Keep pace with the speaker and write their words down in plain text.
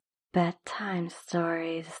Bedtime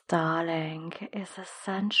Stories, darling, is a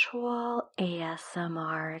sensual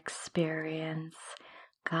ASMR experience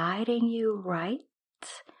guiding you right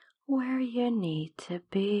where you need to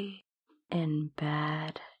be, in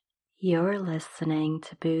bed. You're listening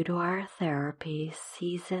to Boudoir Therapy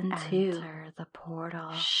Season 2. Enter the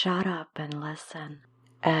portal. Shut up and listen.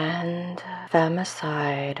 And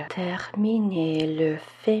femicide, terminer le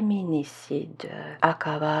feminicide,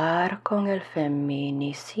 acabar con el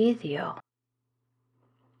feminicidio.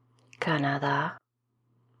 Canada,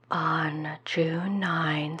 on June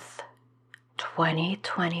 9th,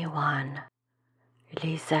 2021,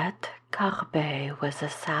 Lisette Corbeil was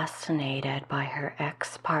assassinated by her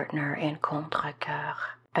ex-partner in Contrecoeur.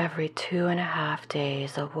 Every 2.5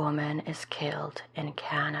 days, a woman is killed in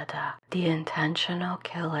Canada. The intentional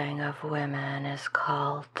killing of women is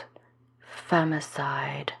called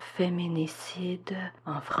femicide, féminicide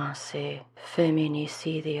en français,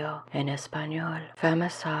 feminicidio in espagnol.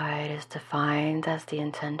 Femicide is defined as the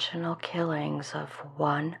intentional killings of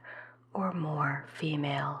one or more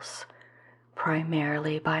females,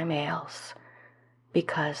 primarily by males,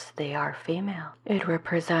 because they are female. It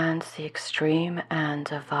represents the extreme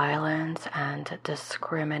end of violence and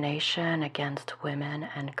discrimination against women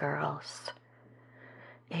and girls.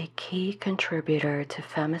 A key contributor to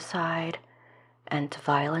femicide and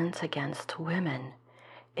violence against women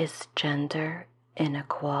is gender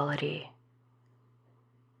inequality.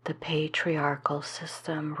 The patriarchal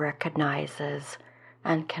system recognizes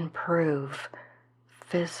and can prove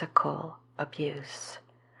physical abuse,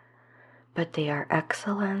 but they are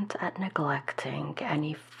excellent at neglecting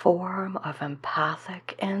any form of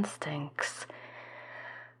empathic instincts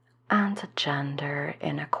and gender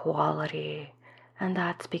inequality, and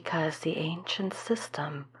that's because the ancient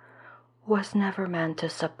system was never meant to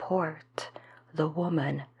support the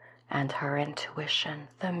woman and her intuition.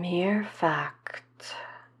 The mere fact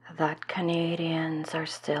that Canadians are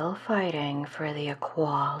still fighting for the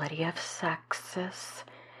equality of sexes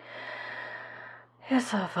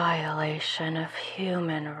is a violation of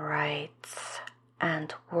human rights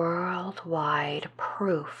and worldwide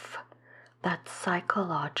proof that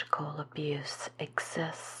psychological abuse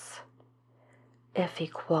exists. If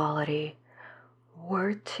equality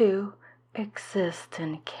were to exist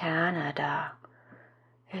in Canada,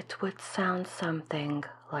 it would sound something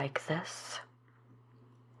like this.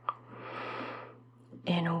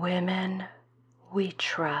 In women, we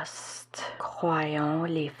trust. Croyons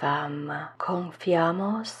les femmes.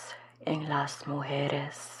 Confiamos en las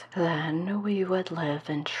mujeres. Then we would live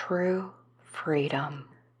in true freedom.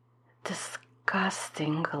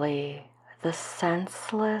 Disgustingly, the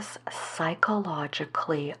senseless,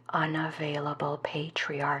 psychologically unavailable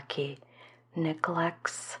patriarchy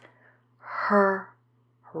neglects her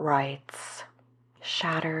rights,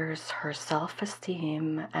 shatters her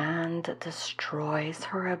self-esteem, and destroys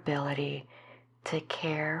her ability to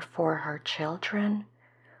care for her children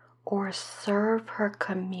or serve her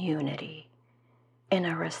community in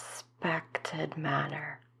a respected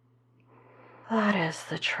manner. That is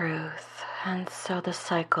the truth, and so the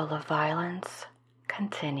cycle of violence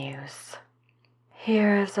continues.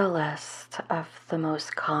 Here is a list of the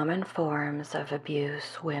most common forms of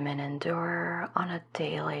abuse women endure on a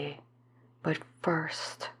daily. But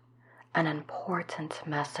first, an important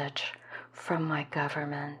message from my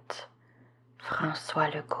government,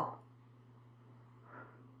 François Legault.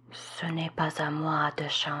 Ce n'est pas à moi de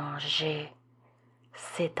changer,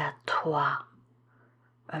 c'est à toi.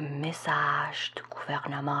 Un message du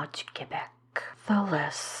gouvernement du Québec. The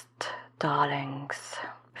list, darlings.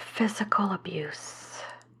 Physical abuse.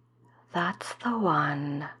 That's the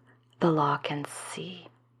one the law can see.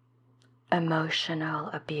 Emotional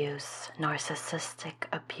abuse, narcissistic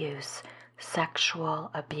abuse,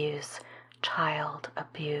 sexual abuse, child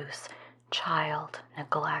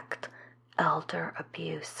neglect, elder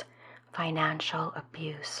abuse, financial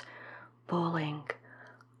abuse, bullying,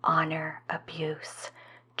 honor abuse,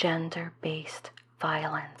 gender-based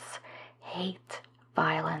violence, hate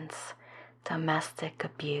violence, domestic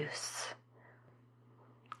abuse.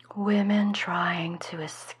 Women trying to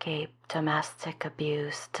escape domestic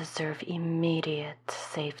abuse deserve immediate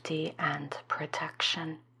safety and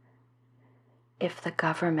protection. If the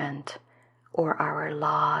government or our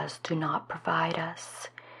laws do not provide us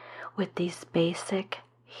with these basic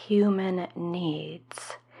human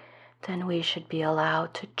needs, then we should be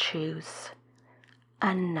allowed to choose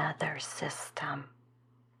another system.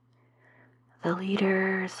 The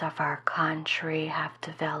leaders of our country have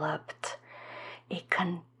developed a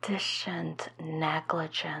conditioned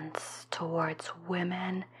negligence towards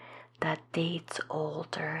women that dates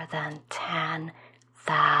older than 10,000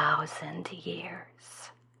 1,000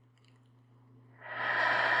 years.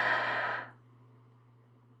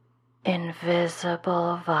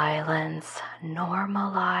 Invisible violence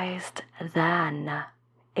normalized then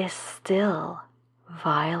is still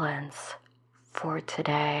violence for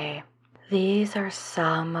today. These are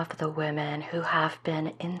some of the women who have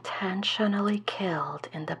been intentionally killed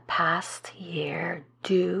in the past year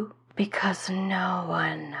because no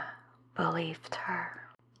one believed her.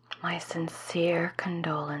 My sincere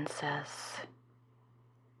condolences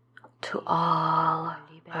to all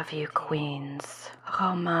of you queens.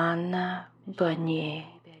 Romane Bonnier,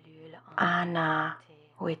 Anna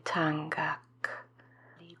Witangak,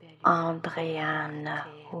 Andréane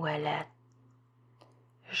Ouellet,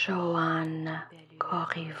 Joanne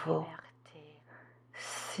Corriveau,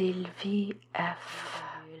 Sylvie F.,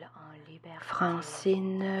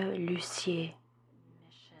 Francine Lucier,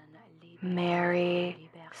 Mary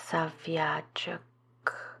Saviadjuk,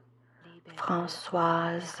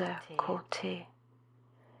 Françoise Côté,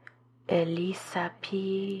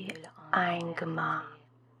 Elisapi Ingma,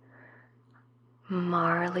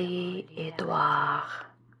 Marley Edouard,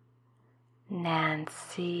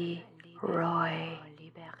 Nancy Roy,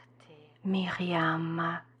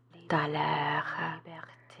 Myriam Dallaire,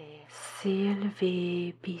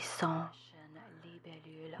 Sylvie Bisson,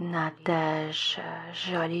 Nadège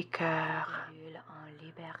Jolicoeur,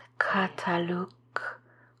 Katalouk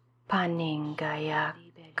Paningayak,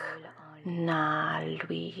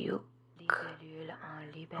 Naluyuk,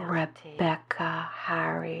 Rebecca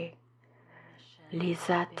Harry,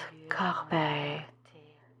 Lisette Corbeil,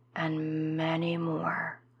 and many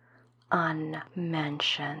more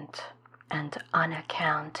unmentioned and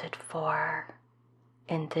unaccounted for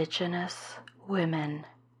Indigenous women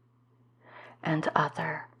and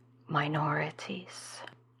other minorities.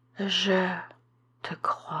 Je te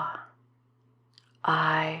crois.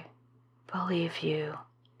 I believe you.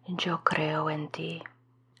 Yo creo en ti.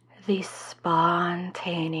 The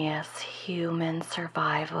spontaneous human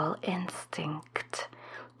survival instinct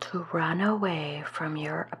to run away from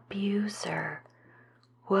your abuser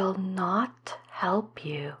will not help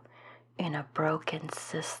you in a broken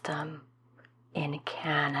system in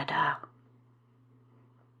Canada.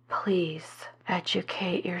 Please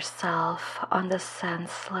educate yourself on the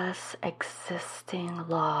senseless existing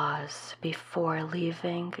laws before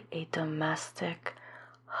leaving a domestic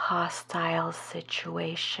hostile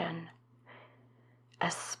situation,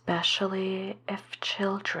 especially if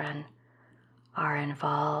children are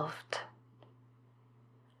involved.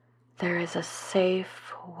 There is a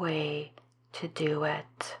safe way to do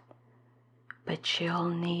it, but you'll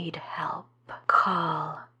need help.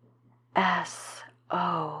 Call SOS,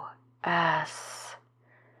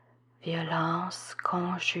 Violence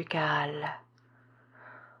Conjugale,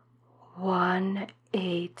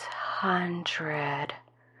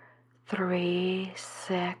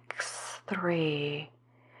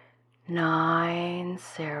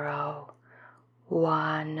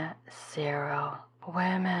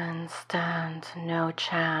 Women stand no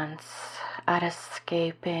chance at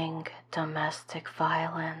escaping domestic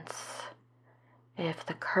violence if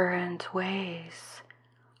the current ways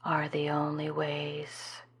are the only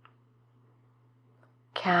ways.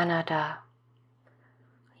 Canada,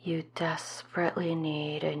 you desperately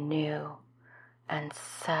need a new and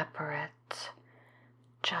separate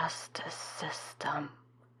justice system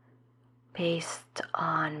based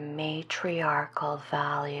on matriarchal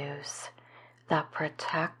values that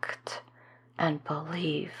protect and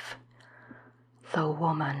believe the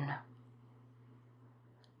woman.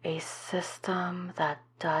 A system that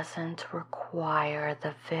doesn't require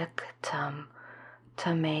the victim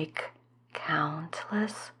to make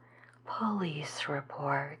countless police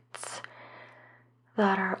reports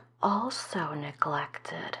that are also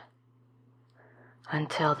neglected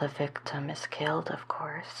until the victim is killed, of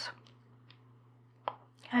course.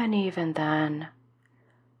 And even then,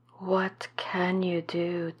 what can you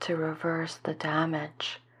do to reverse the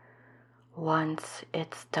damage once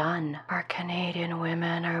it's done? Our Canadian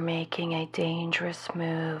women are making a dangerous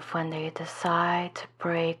move when they decide to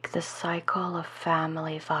break the cycle of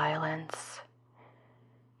family violence.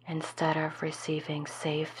 Instead of receiving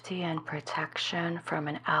safety and protection from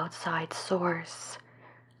an outside source,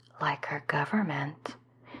 like her government,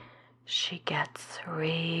 she gets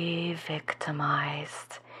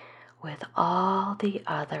re-victimized with all the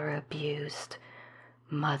other abused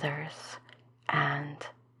mothers and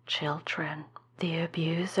children. The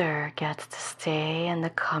abuser gets to stay in the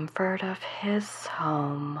comfort of his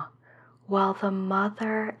home, while the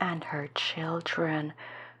mother and her children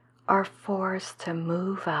are forced to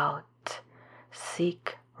move out,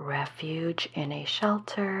 seek refuge in a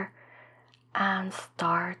shelter and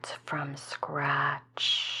start from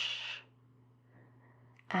scratch.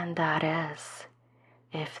 And that is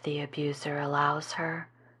if the abuser allows her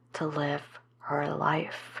to live her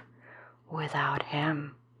life without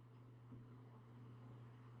him.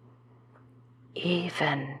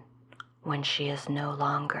 Even when she is no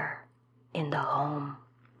longer in the home.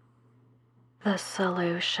 The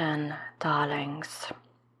solution, darlings.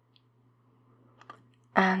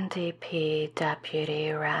 NDP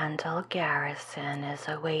Deputy Randall Garrison is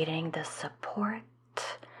awaiting the support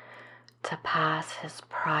to pass his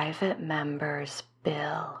private member's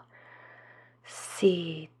bill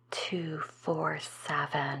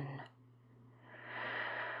C-247,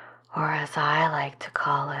 or as I like to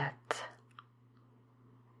call it,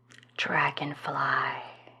 Dragonfly,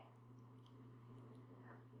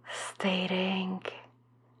 stating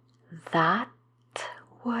that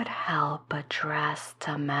would help address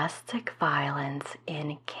domestic violence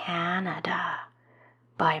in Canada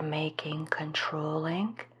by making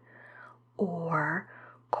controlling or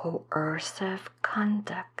coercive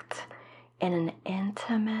conduct in an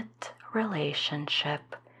intimate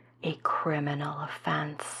relationship a criminal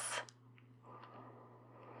offense.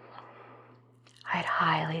 I'd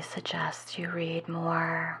highly suggest you read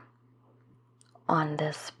more on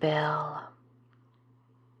this bill.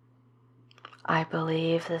 I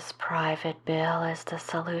believe this private bill is the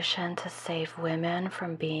solution to save women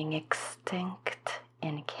from being extinct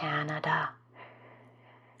in Canada.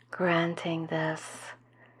 Granting this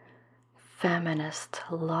feminist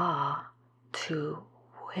law to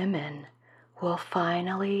women will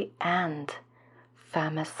finally end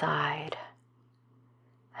femicide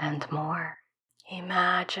and more.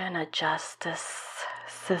 Imagine a justice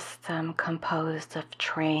system composed of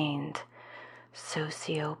trained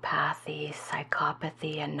sociopathy,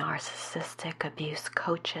 psychopathy, and narcissistic abuse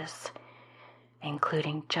coaches,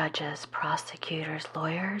 including judges, prosecutors,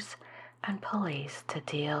 lawyers, and police to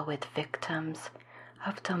deal with victims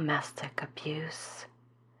of domestic abuse.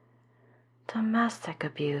 Domestic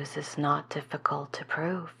abuse is not difficult to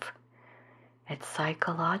prove. It's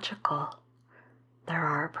psychological. There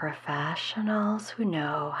are professionals who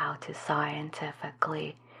know how to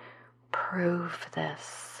scientifically prove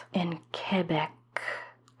this. In Quebec,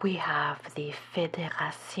 we have the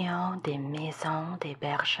Fédération des Maisons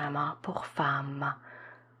d'Hébergement pour Femmes,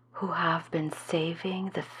 who have been saving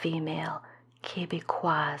the female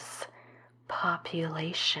Québécoise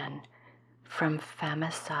population from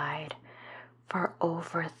femicide for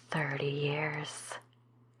over 30 years.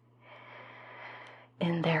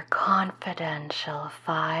 In their confidential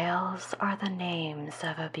files are the names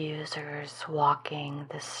of abusers walking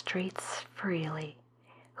the streets freely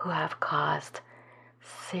who have caused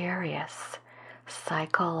serious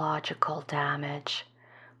psychological damage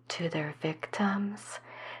to their victims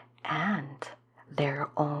and their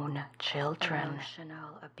own children.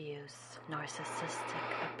 Emotional abuse, narcissistic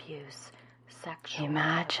abuse, sexual.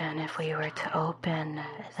 Imagine if we were to open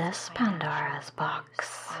this Pandora's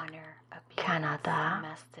box. Canada,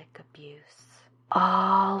 domestic abuse.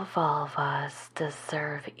 All vulvas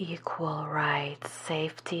deserve equal rights,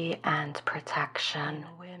 safety, and protection.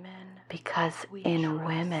 Because in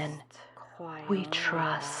women, we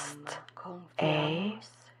trust.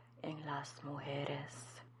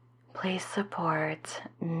 Please support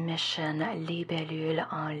Mission Libellule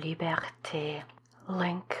en Liberté.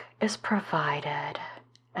 Link is provided.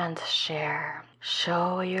 And share.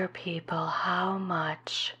 Show your people how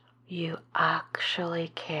much you actually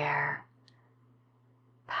care.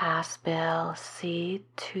 Pass Bill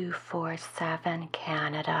C-247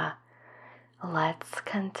 Canada. Let's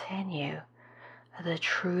continue the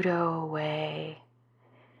Trudeau way.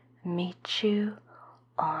 Meet you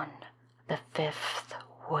on the 5th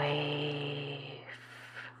wave.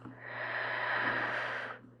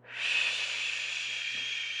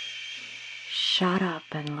 Shut up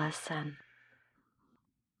and listen.